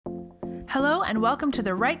Hello and welcome to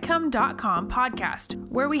the WriteCome.com podcast,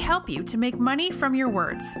 where we help you to make money from your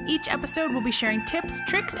words. Each episode will be sharing tips,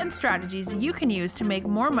 tricks, and strategies you can use to make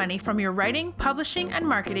more money from your writing, publishing, and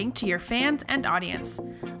marketing to your fans and audience.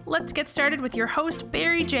 Let's get started with your host,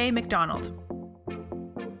 Barry J. McDonald.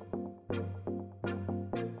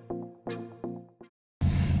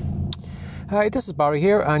 Hi, this is Barry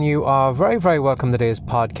here, and you are very welcome to today's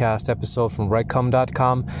podcast episode from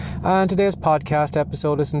WriteCome.com. And today's podcast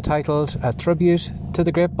episode is entitled A Tribute to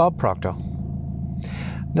the Great Bob Proctor.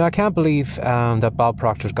 Now, I can't believe that Bob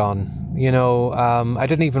Proctor's gone. I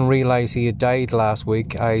didn't even realise he had died last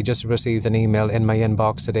week. I just received an email in my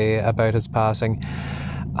inbox today about his passing.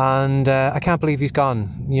 And I can't believe he's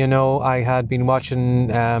gone. I had been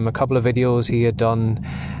watching a couple of videos he had done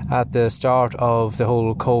at the start of the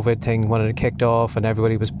whole COVID thing when it kicked off, and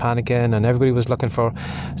everybody was panicking and everybody was looking for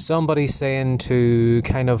somebody saying to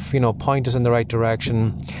kind of, point us in the right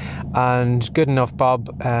direction. And good enough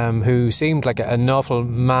Bob, who seemed like an awful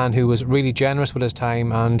man who was really generous with his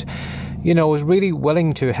time and, was really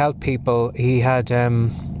willing to help people. He'd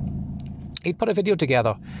put a video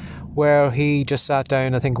together where he just sat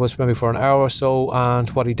down, I think it was maybe for an hour or so, and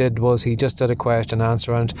what he did was he just did a question and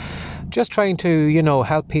answer and just trying to,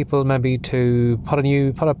 help people maybe to put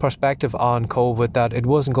a perspective on COVID, that it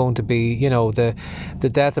wasn't going to be, the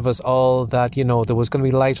death of us all, that, there was going to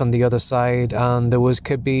be light on the other side, and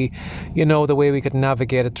could be, the way we could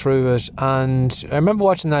navigate it through it. And I remember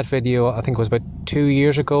watching that video, I think it was about 2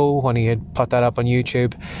 years ago when he had put that up on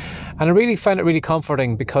YouTube, and I really found it really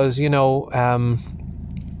comforting because,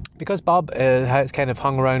 because Bob has kind of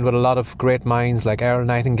hung around with a lot of great minds like Earl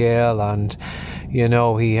Nightingale, and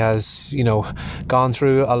he has gone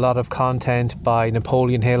through a lot of content by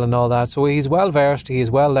Napoleon Hill and all that, so he's well versed,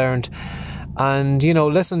 he's well learned, and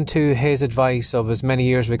listen to his advice of his many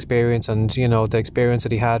years of experience and the experience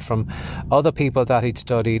that he had from other people that he'd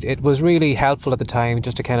studied. It was really helpful at the time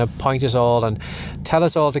just to kind of point us all and tell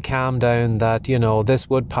us all to calm down, that this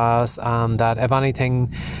would pass, and that if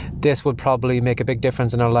anything, this would probably make a big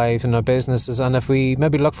difference in our lives and our businesses, and if we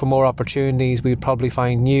maybe look for more opportunities, we'd probably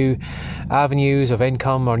find new avenues of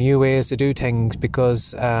income or new ways to do things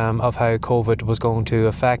because of how COVID was going to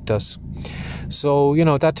affect us. So,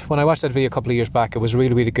 that when I watched that video a couple of years back, it was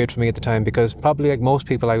really good for me at the time, because probably like most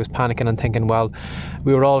people, I was panicking and thinking, well,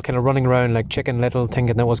 we were all kind of running around like Chicken Little,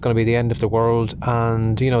 thinking that was going to be the end of the world.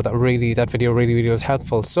 And, that video really was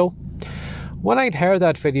helpful. So when I'd heard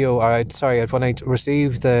that video, when I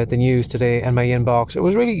received the news today in my inbox, it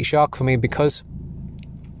was really a shock for me, because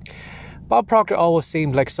Bob Proctor always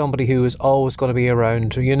seemed like somebody who was always going to be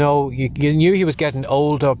around. You knew he was getting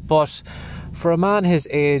older, but for a man his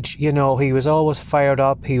age, he was always fired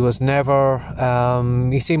up. He was never,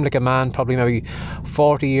 he seemed like a man probably maybe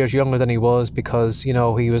 40 years younger than he was, because, he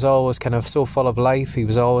was always kind of so full of life. He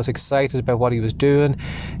was always excited about what he was doing.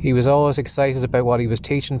 He was always excited about what he was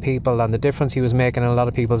teaching people and the difference he was making in a lot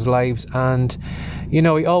of people's lives. And, he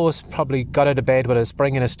always probably got out of bed with a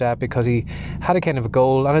spring in his step because he had a kind of a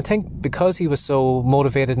goal. And I think because he was so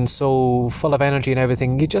motivated and so full of energy and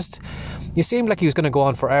everything, you seemed like he was going to go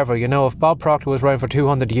on forever. If Bob Proctor was around for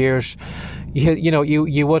 200 years,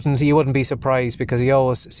 you wouldn't be surprised, because he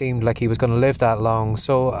always seemed like he was going to live that long.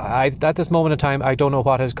 So at this moment in time, I don't know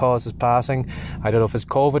what has caused his passing. I don't know if it's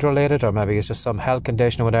COVID related or maybe it's just some health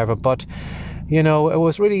condition or whatever. But it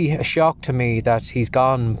was really a shock to me that he's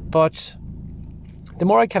gone. But the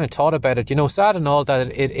more I kind of thought about it, sad and all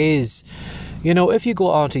that it is. If you go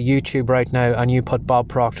onto YouTube right now and you put Bob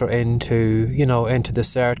Proctor into the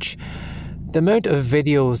search, the amount of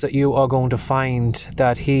videos that you are going to find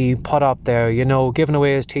that he put up there, giving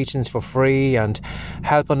away his teachings for free and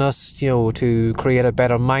helping us, to create a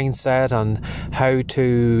better mindset and how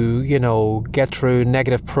to, get through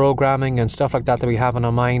negative programming and stuff like that we have in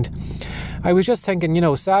our mind. I was just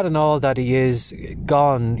thinking, sad and all that he is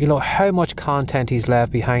gone, how much content he's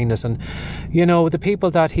left behind us, and, the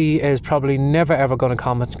people that he is probably never ever going to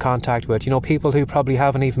come in contact with, people who probably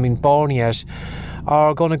haven't even been born yet,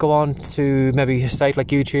 are going to go on to maybe a site like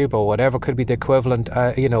YouTube or whatever could be the equivalent,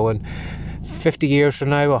 in 50 years from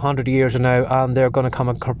now, 100 years from now, and they're going to come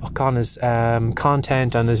on his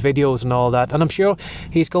content and his videos and all that. And I'm sure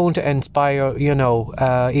he's going to inspire,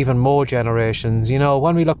 even more generations.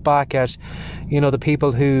 When we look back at, the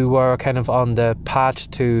people who were kind of on the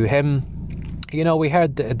path to him, we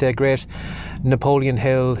heard the great Napoleon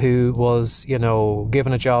Hill, who was,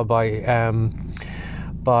 given a job by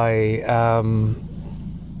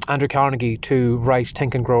Andrew Carnegie to write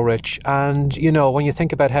Think and Grow Rich. And, you know, when you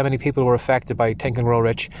think about how many people were affected by Think and Grow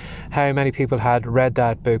Rich, how many people had read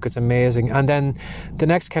that book, it's amazing. And then the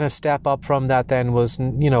next kind of step up from that then was,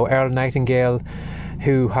 you know, Earl Nightingale,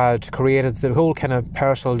 who had created the whole kind of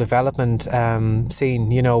personal development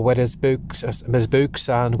scene, you know, with his books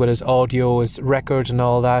and with his audio, his records and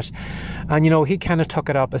all that. And, you know, he kind of took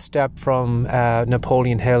it up a step from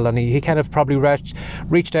Napoleon Hill, and he kind of probably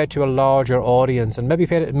reached out to a larger audience and maybe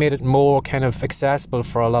made it more kind of accessible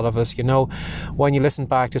for a lot of us. You know, when you listen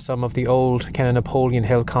back to some of the old kind of Napoleon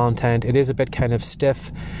Hill content, it is a bit kind of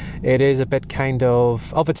stiff. It is a bit kind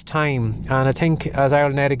of its time. And I think as Earl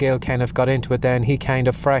Nightingale kind of got into it then, he kind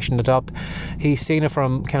of freshened it up. He's seen it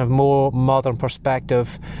from kind of more modern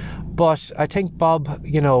perspective. But I think Bob,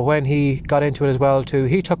 you know, when he got into it as well too,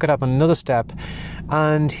 he took it up another step.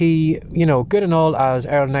 And he, you know, good and all as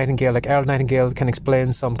Earl Nightingale, like Earl Nightingale can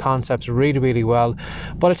explain some concepts really, really well.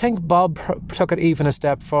 But I think Bob took it even a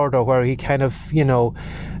step further, where he kind of, you know,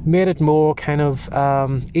 made it more kind of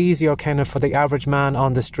easier kind of for the average man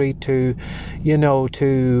on the street to, you know,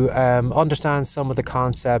 to understand some of the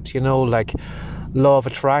concepts, you know, like law of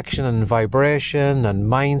attraction and vibration and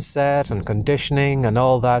mindset and conditioning and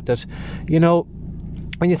all that, you know,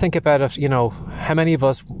 when you think about it, you know, how many of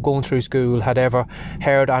us going through school had ever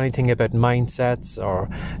heard anything about mindsets or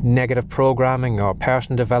negative programming or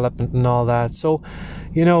personal development and all that? So,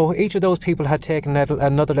 you know, each of those people had taken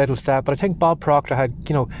another little step, but I think Bob Proctor had,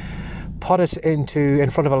 you know, put it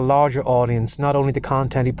in front of a larger audience, not only the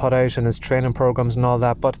content he put out and his training programs and all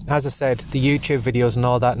that, but as I said, the YouTube videos and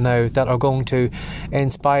all that now that are going to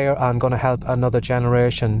inspire and going to help another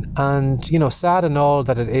generation. And, you know, sad and all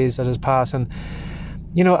that it is at his passing.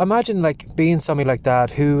 You know, imagine like being somebody like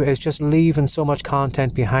that who is just leaving so much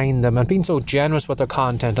content behind them and being so generous with their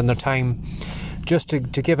content and their time, just to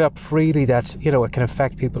give it up freely, that, you know, it can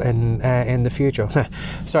affect people in the future.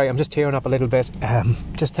 Sorry, I'm just tearing up a little bit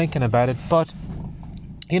just thinking about it. But,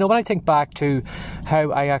 you know, when I think back to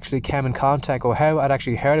how I actually came in contact, or how I'd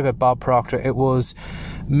actually heard about Bob Proctor, it was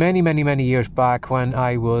many, many, many years back when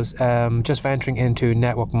I was just venturing into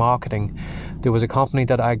network marketing. There was a company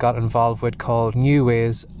that I got involved with called New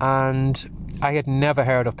Ways, and I had never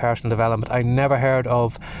heard of personal development. I never heard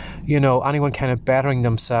of, you know, anyone kind of bettering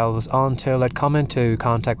themselves until I'd come into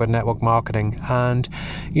contact with network marketing. And,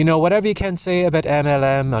 you know, whatever you can say about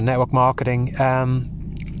MLM or network marketing,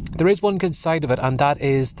 there is one good side of it, and that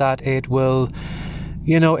is that it will,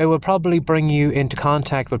 you know, it will probably bring you into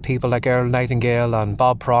contact with people like Earl Nightingale and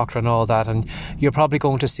Bob Proctor and all that, and you're probably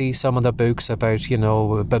going to see some of the books about, you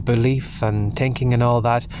know, about belief and thinking and all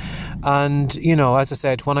that. And, you know, as I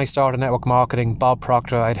said, when I started network marketing, Bob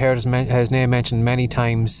Proctor, I'd heard his name mentioned many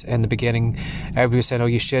times in the beginning. Everybody was saying, oh,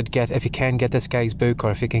 you should get, if you can, get this guy's book, or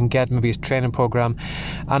if you can get maybe his training program.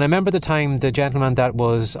 And I remember the time the gentleman that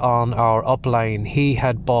was on our upline, he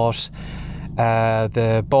had bought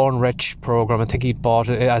the Born Rich program. I think he'd bought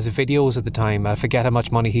it as videos at the time. I forget how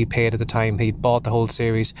much money he paid at the time. He'd bought the whole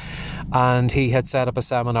series, and he had set up a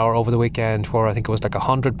seminar over the weekend where I think it was like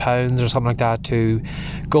 £100 or something like that to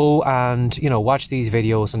go and, you know, watch these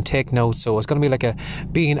videos and take notes. So it was going to be like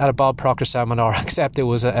being at a Bob Proctor seminar, except it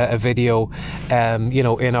was a video, you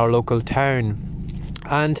know, in our local town.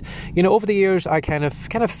 And, you know, over the years, I kind of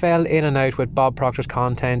fell in and out with Bob Proctor's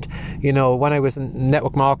content. You know, when I was in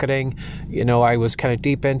network marketing, you know, I was kind of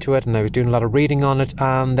deep into it and I was doing a lot of reading on it.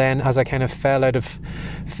 And then as I kind of fell out of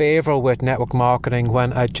favour with network marketing,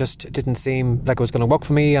 when I just didn't seem like it was going to work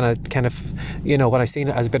for me, and I kind of, you know, when I seen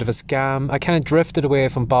it as a bit of a scam, I kind of drifted away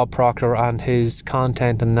from Bob Proctor and his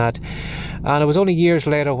content and that. And it was only years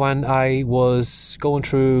later, when I was going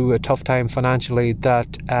through a tough time financially,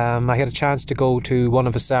 that I had a chance to go to one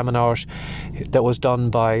of his seminars that was done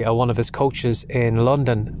by one of his coaches in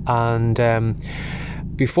London. And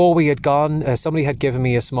before we had gone, somebody had given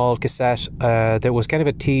me a small cassette that was kind of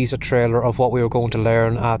a teaser trailer of what we were going to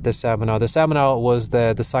learn at the seminar. The seminar was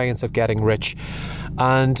the science of getting rich.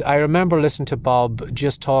 And I remember listening to Bob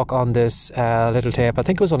just talk on this little tape. I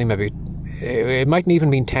think it was only maybe, it mightn't even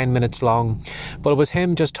been 10 minutes long, but it was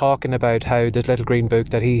him just talking about how this little green book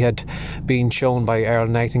that he had been shown by Earl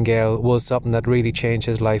Nightingale was something that really changed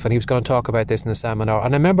his life, and he was going to talk about this in the seminar.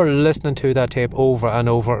 And I remember listening to that tape over and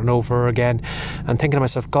over and over again and thinking to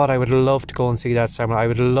myself, God, I would love to go and see that seminar. I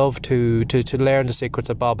would love to learn the secrets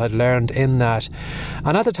that Bob had learned in that.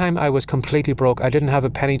 And at the time, I was completely broke. I didn't have a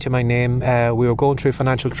penny to my name. We were going through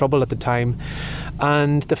financial trouble at the time,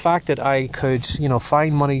 and the fact that I could, you know,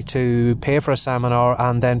 find money to pay for a seminar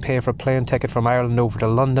and then pay for a plane ticket from Ireland over to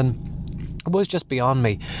London was just beyond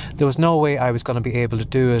me. There was no way I was going to be able to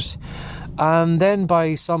do it. And then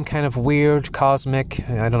by some kind of weird cosmic,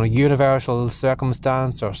 I don't know, universal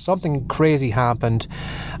circumstance or something crazy happened.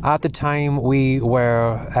 At the time, we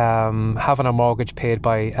were having our mortgage paid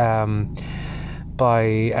by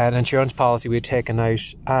an insurance policy we had taken out,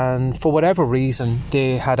 and for whatever reason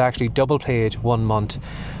they had actually double paid 1 month.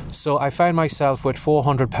 So I found myself with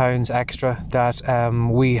 £400 extra that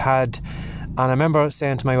we had, and I remember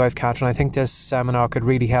saying to my wife Catherine, I think this seminar could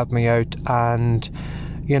really help me out. And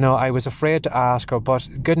you know, I was afraid to ask her, but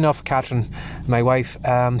good enough, Catherine, my wife,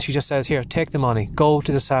 she just says, here, take the money, go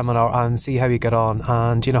to the seminar and see how you get on,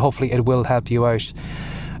 and you know, hopefully it will help you out.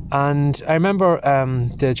 And I remember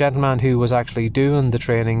the gentleman who was actually doing the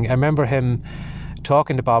training, I remember him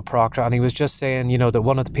talking to Bob Proctor, and he was just saying, you know, that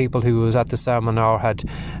one of the people who was at the seminar had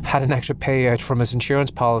an extra payout from his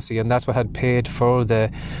insurance policy, and that's what had paid for to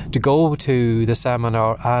go to the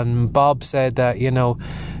seminar. And Bob said that, you know,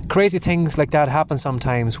 crazy things like that happen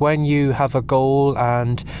sometimes when you have a goal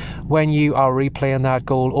and when you are replaying that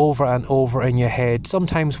goal over and over in your head.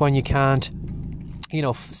 Sometimes when you can't, you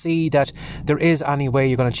know, see that there is any way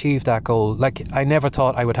you're going to achieve that goal. Like, I never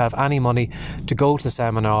thought I would have any money to go to the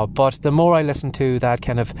seminar, but the more I listened to that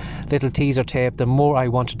kind of little teaser tape, the more I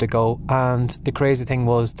wanted to go. And the crazy thing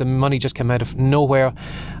was, the money just came out of nowhere,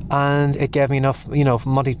 and it gave me enough, you know,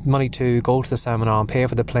 money to go to the seminar and pay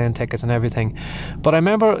for the plane tickets and everything. But I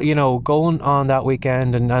remember, you know, going on that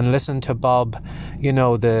weekend and listening to Bob, you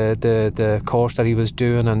know, the course that he was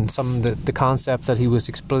doing and some of the concepts that he was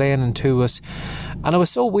explaining to us. And it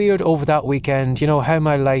was so weird over that weekend, you know, how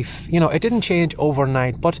my life, you know, it didn't change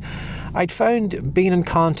overnight, but I'd found being in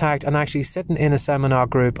contact and actually sitting in a seminar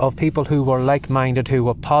group of people who were like-minded, who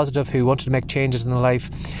were positive, who wanted to make changes in their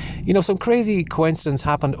life. You know, some crazy coincidence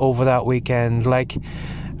happened over that weekend. Like,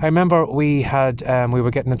 I remember we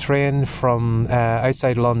were getting a train from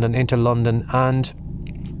outside London into London, and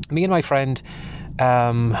me and my friend,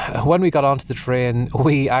 when we got onto the train,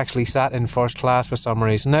 we actually sat in first class for some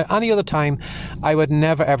reason. Now, any other time, I would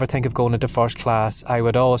never ever think of going into first class. I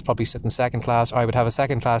would always probably sit in second class, or I would have a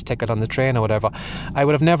second class ticket on the train or whatever. I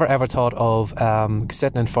would have never ever thought of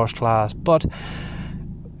sitting in first class, but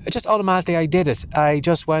just automatically I did it. I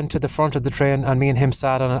just went to the front of the train and me and him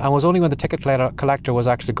sat on it, and it was only when the ticket collector was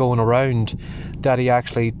actually going around that he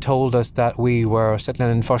actually told us that we were sitting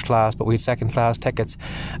in first class but we had second class tickets.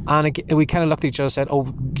 And we kind of looked at each other and said,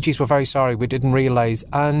 oh geez, we're very sorry, we didn't realise.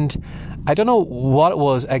 And I don't know what it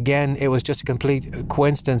was. Again, it was just a complete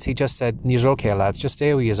coincidence. He just said, you're okay lads, just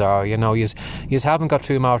stay where you are, you know, you haven't got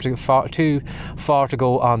too far to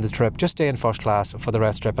go on the trip, just stay in first class for the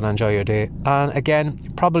rest of the trip and enjoy your day. And again,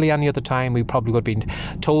 probably any other time we probably would have been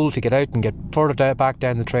told to get out and get further back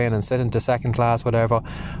down the train and sit into second class, whatever.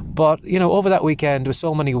 But you know, over that weekend there was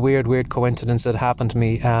so many weird coincidences that happened to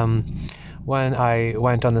me when I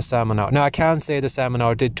went on the seminar. Now, I can't say the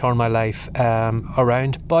seminar did turn my life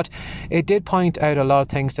around, but it did point out a lot of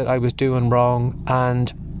things that I was doing wrong.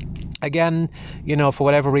 And again, you know, for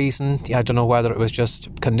whatever reason, I don't know whether it was just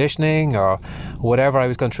conditioning or whatever I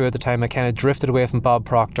was going through at the time, I kind of drifted away from Bob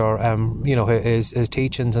Proctor, you know, his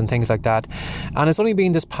teachings and things like that. And it's only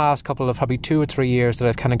been this past couple of probably 2 or 3 years that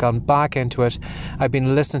I've kind of gone back into it. I've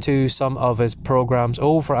been listening to some of his programs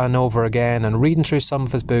over and over again and reading through some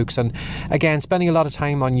of his books, and again, spending a lot of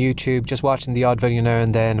time on YouTube, just watching the odd video now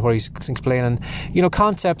and then where he's explaining, you know,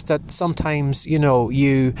 concepts that sometimes, you know,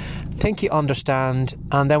 you think you understand,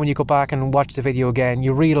 and then when you go back and watch the video again,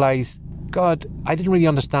 you realise, God, I didn't really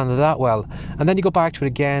understand it that well. And then you go back to it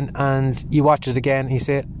again and you watch it again and you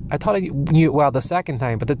say, I thought I knew it well the second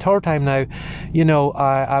time, but the third time now, you know,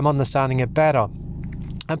 I'm understanding it better.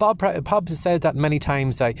 And Bob has said that many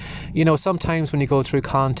times, that, you know, sometimes when you go through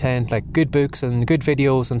content like good books and good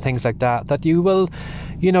videos and things like that, that you will,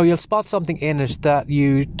 you know, you'll spot something in it that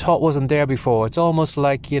you thought wasn't there before. It's almost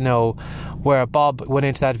like, you know, where Bob went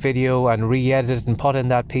into that video and re-edited and put in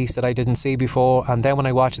that piece that I didn't see before, and then when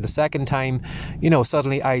I watched it the second time, you know,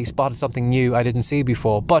 suddenly I spotted something new I didn't see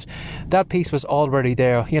before. But that piece was already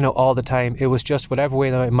there, you know, all the time. It was just whatever way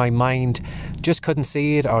that my mind just couldn't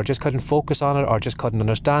see it, or just couldn't focus on it, or just couldn't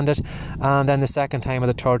understand it. And then the second time or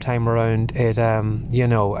the third time around, it you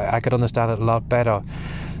know, I could understand it a lot better.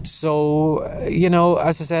 So, you know,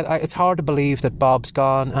 as I said, it's hard to believe that Bob's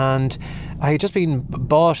gone. And I had just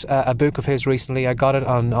bought a book of his recently. I got it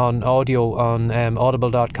on audio on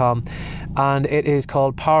audible.com, and it is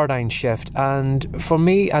called Paradigm Shift. And for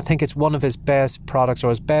me, I think it's one of his best products, or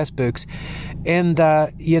his best books, in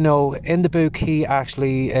that, you know, in the book he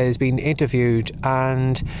actually is being interviewed,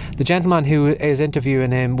 and the gentleman who is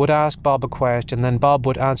interviewing him would ask Bob a question, then Bob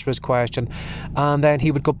would answer his question, and then he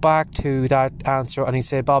would go back to that answer and he'd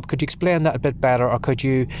say, Bob, could you explain that a bit better, or could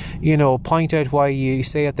you, point out why you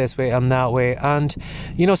say it this way and that way? And,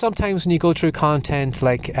 sometimes when you go through content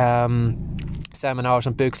like seminars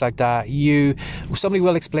and books like that, somebody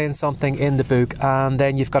will explain something in the book, and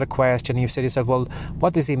then you've got a question, and you say to yourself, well,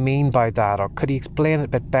 what does he mean by that, or could he explain it a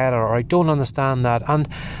bit better, or I don't understand that. And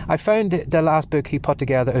I found the last book he put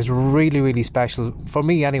together is really, really special for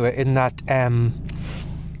me anyway, in that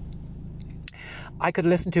I could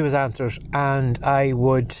listen to his answers, and I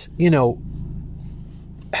would,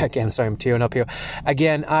 again, sorry, I'm tearing up here.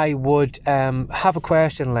 Again, I would have a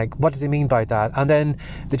question like, what does he mean by that? And then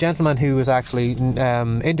the gentleman who was actually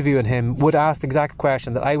interviewing him would ask the exact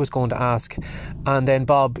question that I was going to ask, and then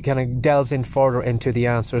Bob kind of delves in further into the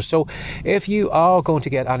answers. So if you are going to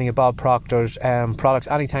get any of Bob Proctor's products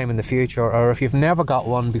anytime in the future, or if you've never got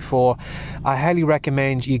one before, I highly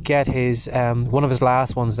recommend you get his one of his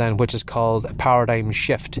last ones then, which is called Paradigm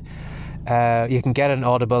Shift. You can get it on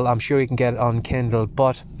Audible. I'm sure you can get it on Kindle.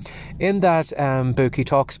 But in that book, he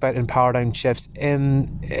talks about in paradigm shifts,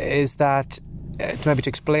 maybe to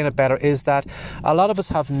explain it better, is that a lot of us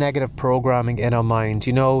have negative programming in our mind.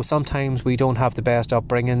 Sometimes we don't have the best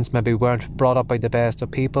upbringings. Maybe we weren't brought up by the best of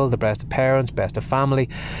people, the best of parents, best of family.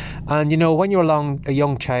 And when you're a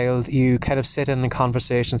young child, you kind of sit in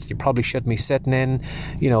conversations that you probably shouldn't be sitting in.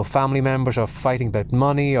 Family members are fighting about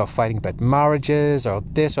money, or fighting about marriages, or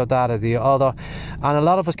this or that or the other. And a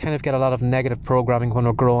lot of us kind of get a lot of negative programming when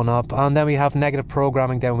we're growing up. And then we have negative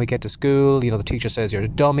programming then when we get to school. The teacher says you're a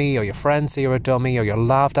dummy, or your friends say you're a dummy, or you're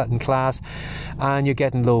laughed at in class, and you're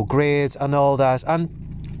getting low grades and all that. And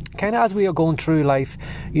kind of as we are going through life,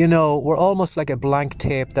 we're almost like a blank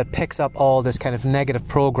tape that picks up all this kind of negative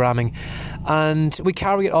programming, and we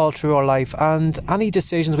carry it all through our life. And any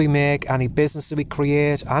decisions we make, any business that we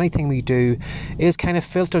create, anything we do is kind of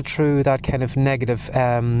filtered through that kind of negative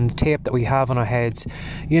tape that we have on our heads.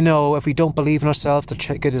 If we don't believe in ourselves,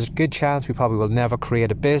 there's a good chance we probably will never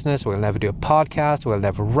create a business, we'll never do a podcast, we'll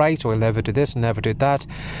never write, we'll never do this and never do that.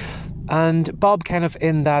 And Bob kind of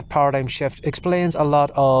in that paradigm shift explains a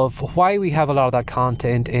lot of why we have a lot of that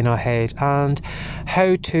content in our head, and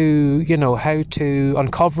how to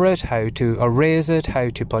uncover it, how to erase it, how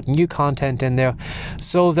to put new content in there,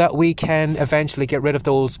 so that we can eventually get rid of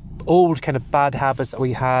those old kind of bad habits that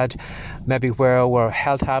we had, maybe where we're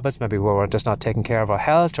health habits, maybe where we're just not taking care of our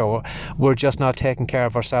health, or we're just not taking care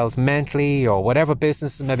of ourselves mentally, or whatever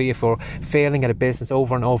business, maybe if we're failing at a business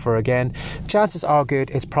over and over again, chances are good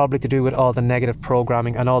it's probably to do with all the negative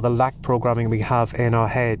programming and all the lack programming we have in our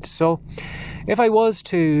head. So if I was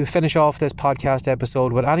to finish off this podcast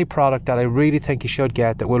episode with any product that I really think you should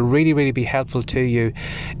get that will really, really be helpful to you,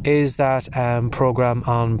 is that program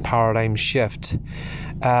on Paradigm Shift.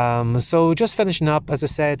 So just finishing up, as I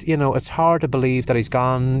said, it's hard to believe that he's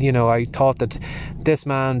gone. I thought that this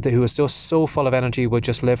man who was just so full of energy would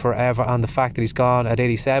just live forever, and the fact that he's gone at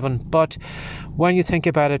 87. But when you think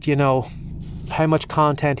about it, how much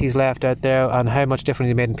content he's left out there and how much difference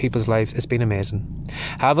he made in people's lives, it's been amazing.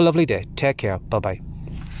 Have a lovely day. Take care. Bye-bye.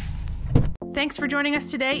 Thanks for joining us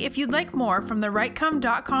today. If you'd like more from the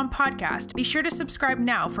rightcome.com podcast, be sure to subscribe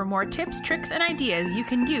now for more tips, tricks, and ideas you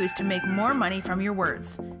can use to make more money from your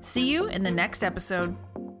words. See you in the next episode.